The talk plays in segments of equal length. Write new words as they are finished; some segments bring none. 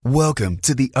Welcome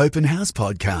to the Open House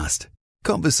Podcast.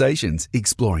 Conversations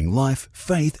exploring life,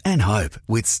 faith and hope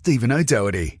with Stephen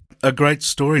O'Doherty. A great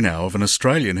story now of an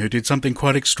Australian who did something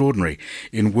quite extraordinary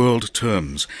in world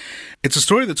terms. It's a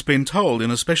story that's been told in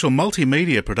a special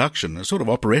multimedia production, a sort of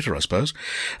operetta, I suppose,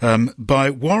 by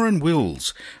Warren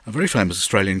Wills, a very famous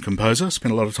Australian composer,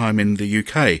 spent a lot of time in the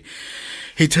UK.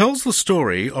 He tells the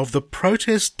story of the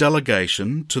protest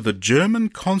delegation to the German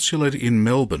consulate in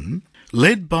Melbourne,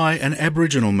 led by an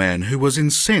Aboriginal man who was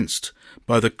incensed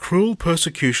by the cruel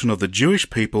persecution of the Jewish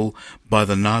people by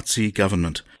the Nazi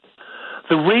government.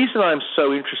 The reason I'm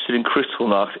so interested in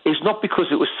Kristallnacht is not because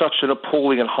it was such an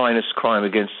appalling and heinous crime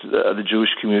against the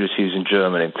Jewish communities in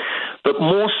Germany, but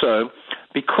more so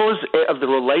because of the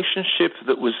relationship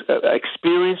that was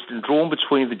experienced and drawn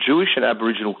between the Jewish and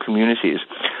Aboriginal communities.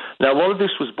 Now, a lot of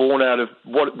this was born out of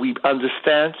what we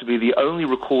understand to be the only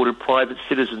recorded private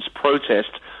citizens'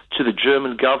 protest to the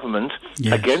German government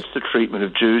against the treatment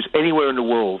of Jews anywhere in the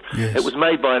world. Yes. It was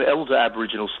made by an elder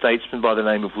Aboriginal statesman by the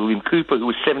name of William Cooper, who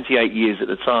was 78 years at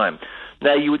the time.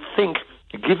 Now, you would think,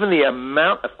 given the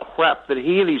amount of crap that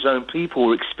he and his own people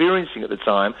were experiencing at the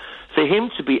time, for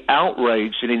him to be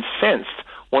outraged and incensed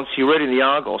once he read in the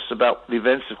Argos about the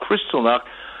events of Kristallnacht,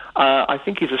 I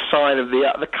think is a sign of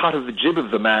the cut of the jib of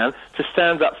the man to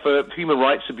stand up for human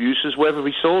rights abuses wherever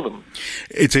he saw them.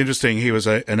 It's interesting. He was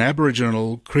an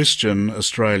Aboriginal Christian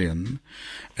Australian,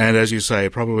 and as you say,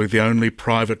 probably the only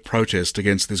private protest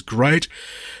against this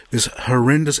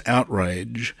horrendous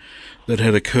outrage that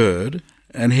had occurred.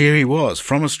 And here he was,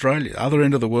 from Australia, other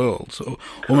end of the world, so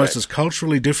almost as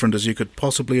culturally different as you could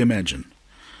possibly imagine.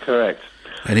 Correct.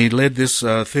 And he led this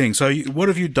thing. So what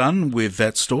have you done with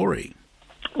that story?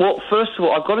 Well, first of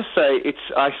all, I've got to say,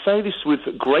 I say this with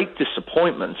great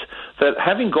disappointment, that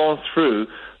having gone through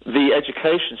the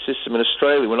education system in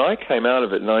Australia, when I came out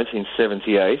of it in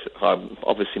 1978, I'm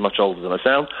obviously much older than I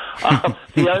sound,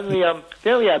 the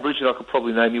only Aboriginal I could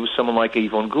probably name you was someone like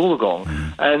Yvonne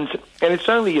Goolagong. And it's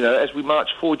only, as we march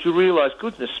forward, you realise,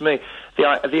 goodness me, the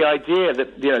idea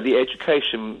that, the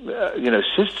education,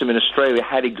 system in Australia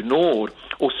had ignored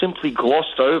or simply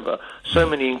glossed over so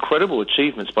many incredible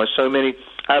achievements by so many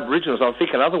Aboriginals. I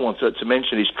think another one to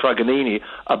mention is Truganini,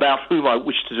 about whom I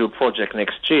wish to do a project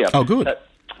next year. Oh, good.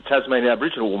 Tasmanian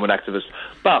Aboriginal woman activist.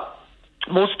 But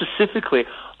more specifically,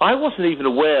 I wasn't even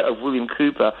aware of William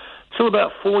Cooper till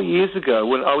about 4 years ago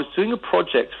when I was doing a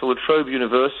project for La Trobe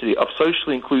University of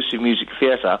socially inclusive music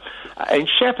theatre in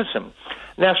Shepparton.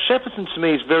 Now, Shepparton to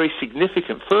me is very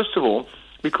significant, first of all,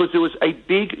 because there was a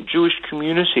big Jewish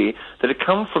community that had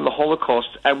come from the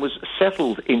Holocaust and was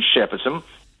settled in Shepparton.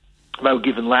 They were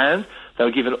given land, they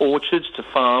were given orchards to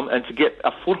farm and to get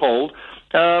a foothold.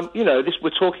 We're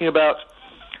talking about,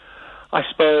 I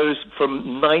suppose,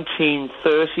 from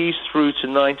 1930s through to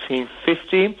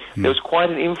 1950, there was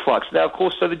quite an influx. Now, of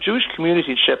course, so the Jewish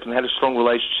community in Shepparton had a strong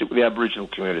relationship with the Aboriginal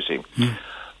community.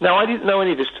 Now, I didn't know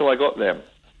any of this till I got there.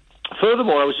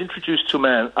 Furthermore, I was introduced to a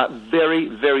man, a very,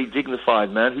 very dignified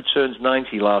man who turns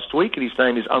 90 last week, and his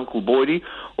name is Uncle Boydie,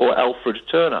 or Alfred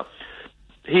Turner.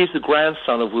 He is the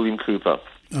grandson of William Cooper.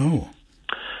 Oh.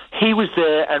 He was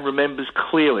there and remembers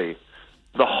clearly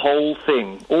the whole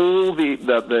thing, all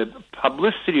the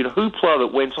publicity and hoopla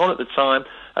that went on at the time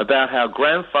about how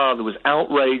grandfather was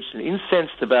outraged and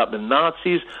incensed about the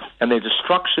Nazis and their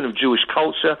destruction of Jewish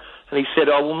culture. And he said,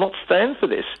 I will not stand for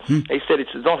this. He said,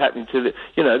 it's not happening to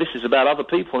this is about other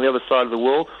people on the other side of the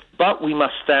world, but we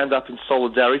must stand up in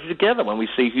solidarity together. When we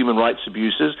see human rights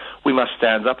abuses, we must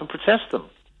stand up and protest them.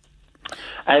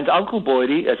 And Uncle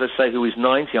Boydie, as I say, who is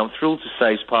 90, I'm thrilled to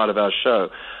say is part of our show.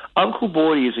 Uncle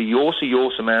Boydie is a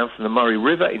Yorsa man from the Murray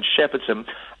River in Shepparton,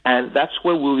 and that's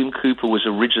where William Cooper was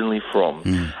originally from.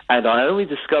 And I only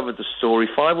discovered the story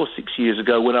 5 or 6 years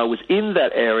ago when I was in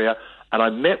that area, and I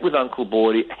met with Uncle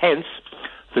Boydie. Hence,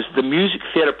 the music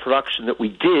theatre production that we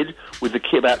did with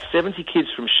about 70 kids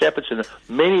from Shepparton,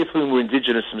 many of whom were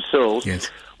Indigenous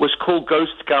themselves, was called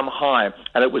Ghost Gum High.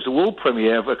 And it was a world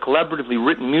premiere of a collaboratively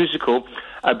written musical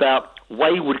about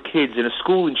wayward kids in a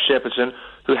school in Shepparton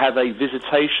who have a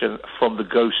visitation from the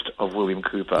ghost of William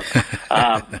Cooper.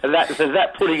 And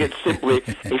that, putting it simply,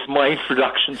 is my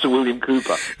introduction to William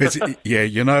Cooper.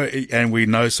 And we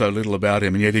know so little about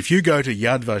him. And yet if you go to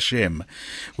Yad Vashem,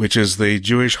 which is the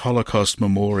Jewish Holocaust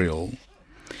Memorial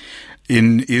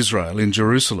in Israel, in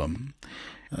Jerusalem,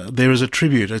 there is a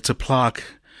tribute, it's a plaque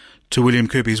to William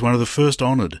Cooper. He's one of the first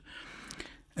honoured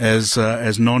as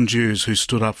non-Jews who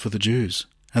stood up for the Jews.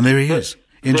 And there he is,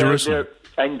 in Jerusalem.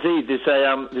 Indeed, there's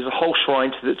a whole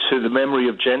shrine to the memory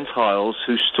of Gentiles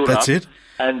who stood up. That's it.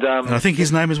 And I think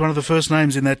his name is one of the first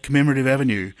names in that commemorative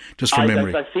avenue, just from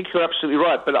memory. I think you're absolutely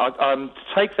right. But to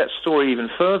take that story even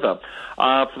further,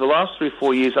 for the last 3 or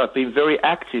 4 years, I've been very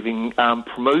active in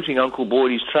promoting Uncle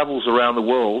Boydie's travels around the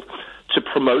world to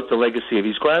promote the legacy of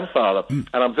his grandfather. And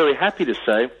I'm very happy to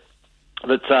say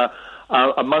that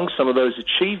among some of those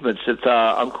achievements that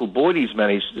Uncle Boydie's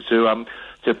managed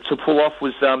to pull off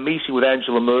was meeting with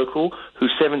Angela Merkel, who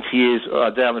 70 years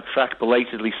down the track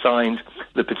belatedly signed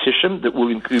the petition that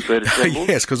William Cooper had assembled.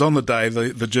 Yes, because on the day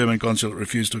the German consulate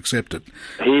refused to accept it.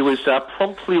 He was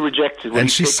promptly rejected. And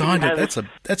she signed it.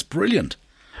 That's brilliant.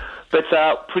 But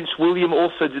Prince William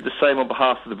also did the same on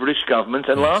behalf of the British government.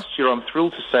 And last year, I'm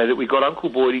thrilled to say that we got Uncle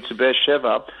Boydie to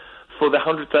Beersheba for the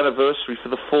 100th anniversary for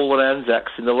the fallen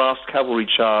Anzacs in the last cavalry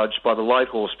charge by the Light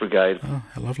Horse Brigade. Oh,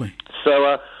 how lovely.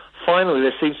 So finally,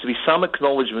 there seems to be some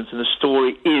acknowledgement, and the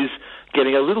story is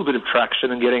getting a little bit of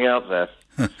traction and getting out there.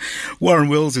 Warren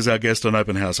Wills is our guest on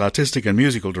Open House, artistic and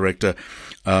musical director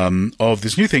of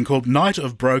this new thing called Night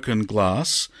of Broken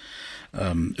Glass,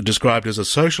 described as a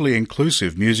socially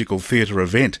inclusive musical theatre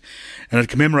event, and it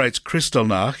commemorates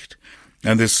Kristallnacht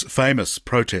and this famous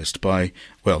protest by,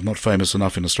 well, not famous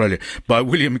enough in Australia, by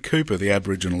William Cooper, the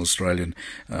Aboriginal Australian,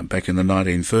 back in the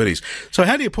 1930s. So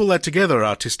how do you pull that together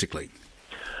artistically?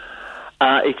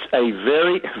 It's a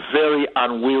very, very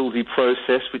unwieldy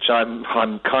process, which I'm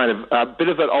kind of a bit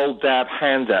of an old dab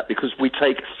hand at, because we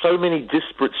take so many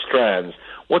disparate strands.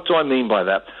 What do I mean by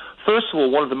that? First of all,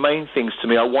 one of the main things to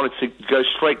me, I wanted to go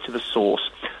straight to the source.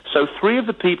 So 3 of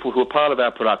the people who are part of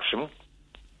our production,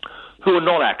 who are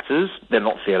not actors, they're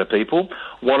not theatre people.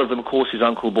 One of them, of course, is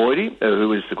Uncle Boydie,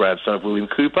 who is the grandson of William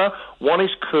Cooper. One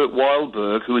is Kurt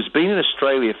Wildberg, who has been in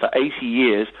Australia for 80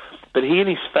 years, but he and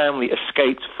his family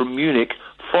escaped from Munich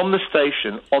from the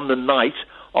station on the night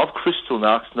of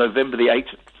Kristallnacht, November the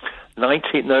 8th,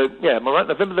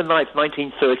 November the 9th,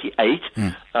 1938,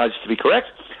 just to be correct.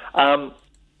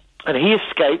 And he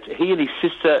escaped. He and his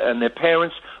sister and their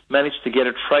parents managed to get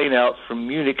a train out from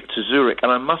Munich to Zurich.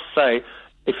 And I must say,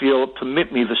 if you'll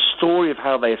permit me, the story of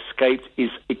how they escaped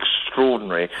is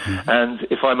extraordinary. And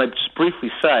if I may just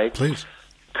briefly say, please.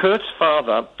 Kurt's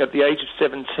father, at the age of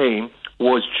 17,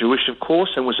 was Jewish, of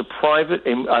course, and was a private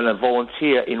and a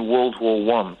volunteer in World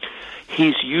War I.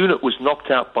 His unit was knocked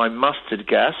out by mustard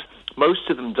gas. Most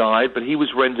of them died, but he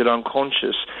was rendered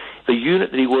unconscious. The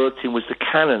unit that he worked in was the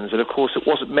cannons, and of course it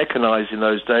wasn't mechanized in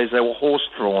those days. They were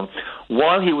horse-drawn.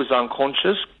 While he was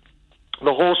unconscious,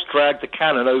 the horse dragged the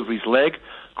cannon over his leg,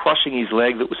 crushing his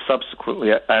leg that was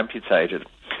subsequently amputated.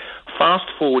 Fast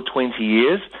forward 20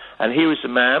 years, and here is a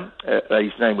man,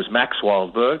 his name was Max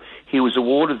Wildberg. He was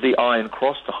awarded the Iron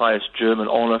Cross, the highest German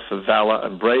honor for valor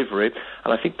and bravery.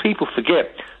 And I think people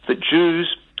forget that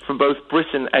Jews from both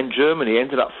Britain and Germany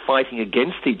ended up fighting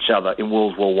against each other in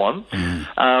World War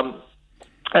I.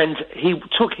 And he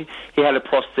had a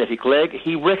prosthetic leg.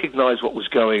 He recognized what was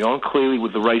going on, clearly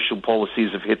with the racial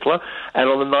policies of Hitler. And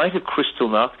on the night of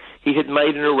Kristallnacht, he had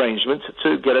made an arrangement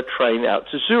to get a train out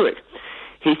to Zurich.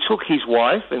 He took his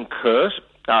wife and Kurt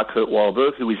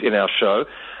Wildberg, who is in our show,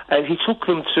 and he took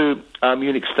them to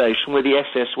Munich station, where the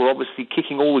SS were obviously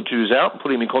kicking all the Jews out and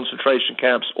putting them in concentration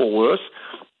camps or worse.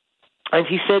 And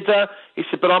he said,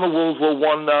 but I'm a World War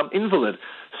I invalid.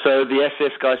 So the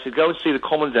SS guy said, go and see the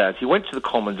commandant. He went to the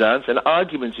commandant, and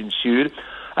arguments ensued,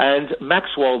 and Max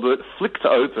Wildberg flicked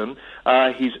open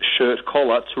his shirt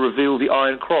collar to reveal the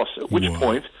Iron Cross, at which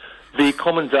point the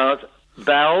commandant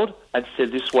bowed and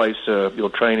said, this way, sir, your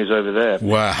train is over there.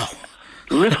 Wow.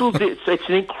 It's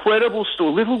an incredible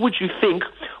story. Little would you think,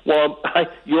 while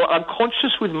you're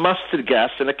unconscious with mustard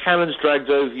gas and a cannon's dragged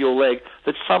over your leg,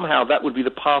 that somehow that would be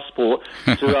the passport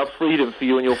to freedom for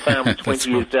you and your family 20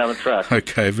 years down the track.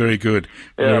 Okay, very good.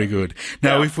 Very good.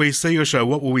 Now, if we see your show,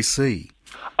 what will we see?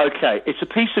 Okay, it's a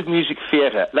piece of music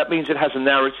theatre. That means it has a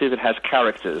narrative, it has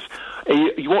characters.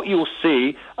 What you'll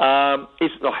see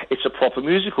is it's a proper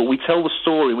musical. We tell the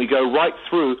story, we go right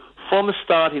through from the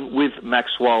starting with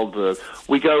Max Wildberg.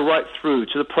 We go right through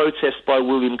to the protest by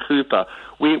William Cooper.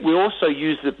 We also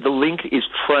use the link is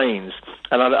trains,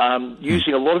 and I'm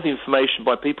using a lot of the information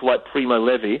by people like Primo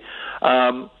Levi.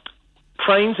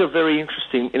 Trains are very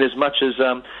interesting in as much as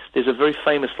there's a very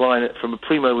famous line from a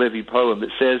Primo Levi poem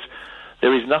that says,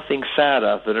 there is nothing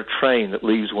sadder than a train that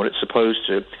leaves when it's supposed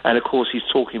to. And, of course, he's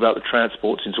talking about the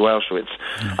transports into Auschwitz.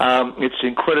 It's an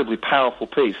incredibly powerful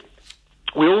piece.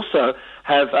 We also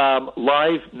have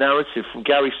live narrative from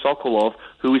Gary Sokolov,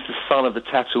 who is the son of the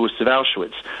tattooist of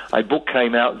Auschwitz. A book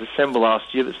came out in December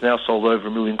last year that's now sold over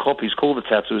 1 million copies called The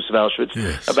Tattooist of Auschwitz,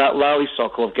 yes, about Lally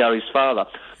Sokolow, Gary's father.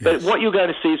 But what you're going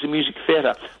to see is a music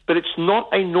theatre. But it's not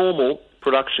a normal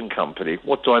production company.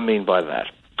 What do I mean by that?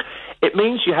 It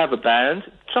means you have a band,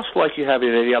 just like you have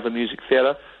in any other music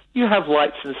theatre. You have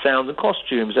lights and sound and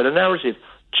costumes and a narrative,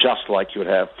 just like you would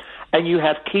have. And you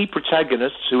have key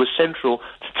protagonists who are central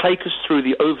to take us through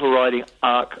the overriding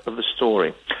arc of the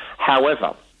story.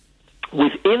 However,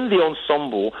 within the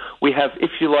ensemble, we have,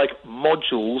 if you like,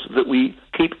 modules that we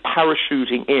keep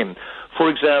parachuting in. For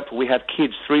example, we have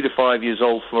kids 3 to 5 years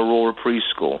old from Aurora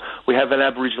Preschool. We have an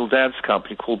Aboriginal dance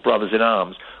company called Brothers in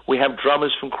Arms. We have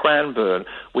drummers from Cranbourne.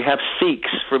 We have Sikhs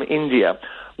from India.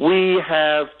 We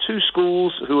have 2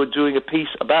 schools who are doing a piece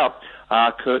about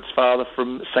Kurt's father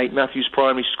from St. Matthew's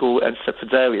Primary School and St.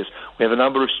 Fidelius. We have a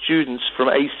number of students from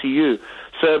ACU.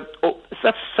 So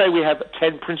that's to say we have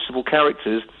 10 principal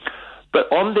characters, but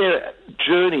on their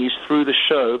journeys through the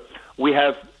show, we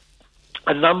have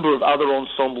a number of other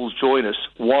ensembles join us.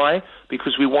 Why?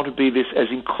 Because we want to be this as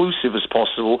inclusive as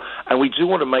possible, and we do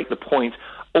want to make the point,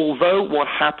 although what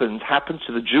happened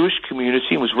to the Jewish community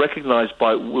and was recognized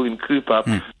by William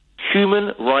Cooper,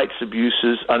 human rights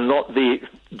abuses are not the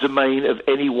domain of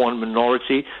any one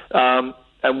minority. And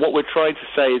what we're trying to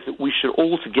say is that we should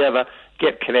all together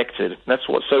get connected. That's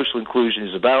what social inclusion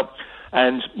is about.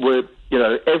 And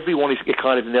everyone is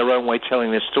kind of in their own way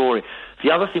telling their story.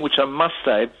 The other thing which I must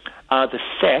say, the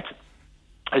set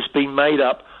has been made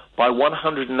up by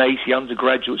 180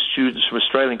 undergraduate students from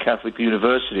Australian Catholic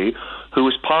University who,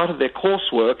 as part of their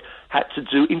coursework, had to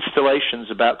do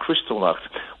installations about Kristallnacht,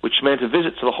 which meant a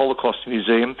visit to the Holocaust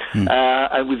Museum,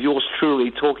 and with yours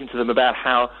truly talking to them about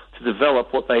how to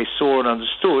develop what they saw and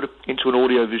understood into an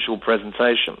audiovisual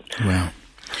presentation. Wow.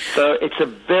 So it's a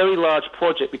very large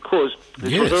project because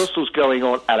there's rehearsals going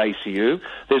on at ACU,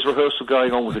 there's rehearsal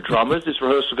going on with the drummers, there's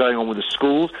rehearsal going on with the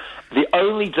schools. The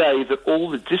only day that all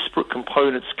the disparate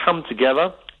components come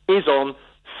together is on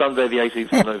Sunday the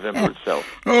 18th of November itself.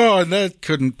 Oh, and that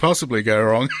couldn't possibly go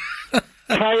wrong.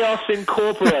 Chaos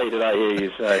Incorporated, I hear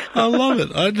you say. I love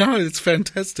it. I know, it's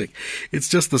fantastic. It's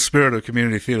just the spirit of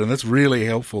community theatre, and that's really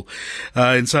helpful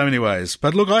in so many ways.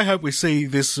 But look, I hope we see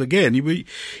this again.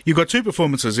 You've got 2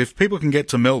 performances. If people can get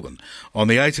to Melbourne on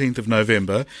the 18th of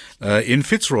November in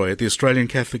Fitzroy at the Australian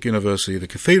Catholic University, the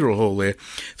Cathedral Hall there,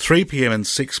 3 p.m. and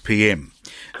 6 p.m.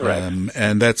 Correct.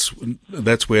 And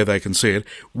that's where they can see it.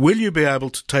 Will you be able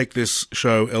to take this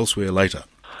show elsewhere later?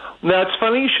 Now, it's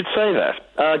funny you should say that.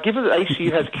 Given that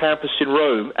ACU has a campus in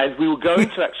Rome, and we were going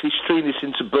to actually stream this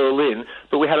into Berlin,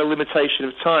 but we had a limitation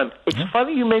of time. It's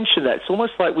funny you mention that. It's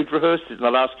almost like we'd rehearsed it, and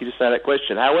I'd ask you to say that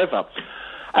question. However,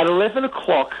 at 11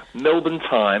 o'clock Melbourne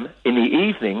time in the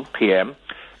evening, PM,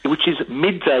 which is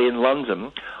midday in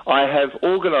London, I have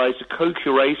organised a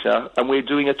co-curator, and we're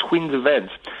doing a twin event.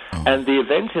 Oh. And the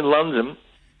event in London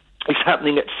is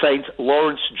happening at St.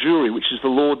 Lawrence Jewry, which is the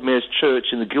Lord Mayor's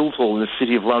Church in the Guildhall in the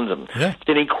City of London. Yeah. It's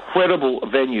an incredible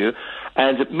venue,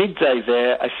 and at midday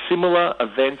there, a similar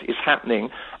event is happening,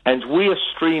 and we are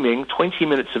streaming 20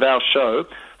 minutes of our show.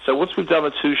 So once we've done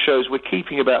the 2 shows, we're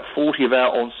keeping about 40 of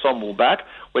our ensemble back.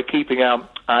 We're keeping our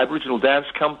Aboriginal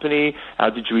dance company, our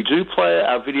didgeridoo player,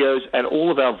 our videos, and all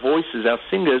of our voices, our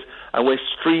singers, and we're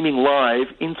streaming live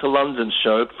into London's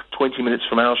show 20 minutes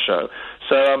from our show.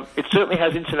 So it certainly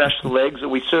has international legs,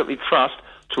 and we certainly trust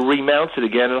to remount it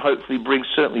again and hopefully bring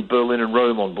certainly Berlin and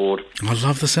Rome on board. I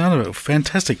love the sound of it.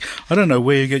 Fantastic. I don't know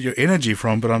where you get your energy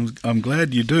from, but I'm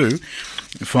glad you do.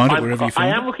 Find it wherever you find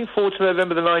it. I am looking forward to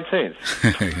November the 19th.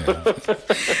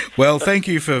 Well, thank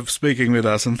you for speaking with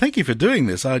us, and thank you for doing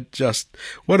this.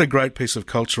 What a great piece of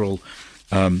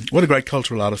what a great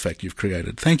cultural artefact you've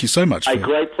created. Thank you so much. A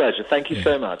great pleasure. Thank you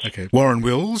so much. Okay. Warren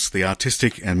Wills, the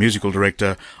artistic and musical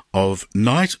director of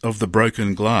Night of the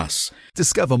Broken Glass.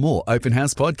 Discover more Open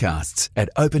House podcasts at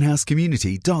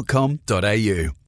openhousecommunity.com.au.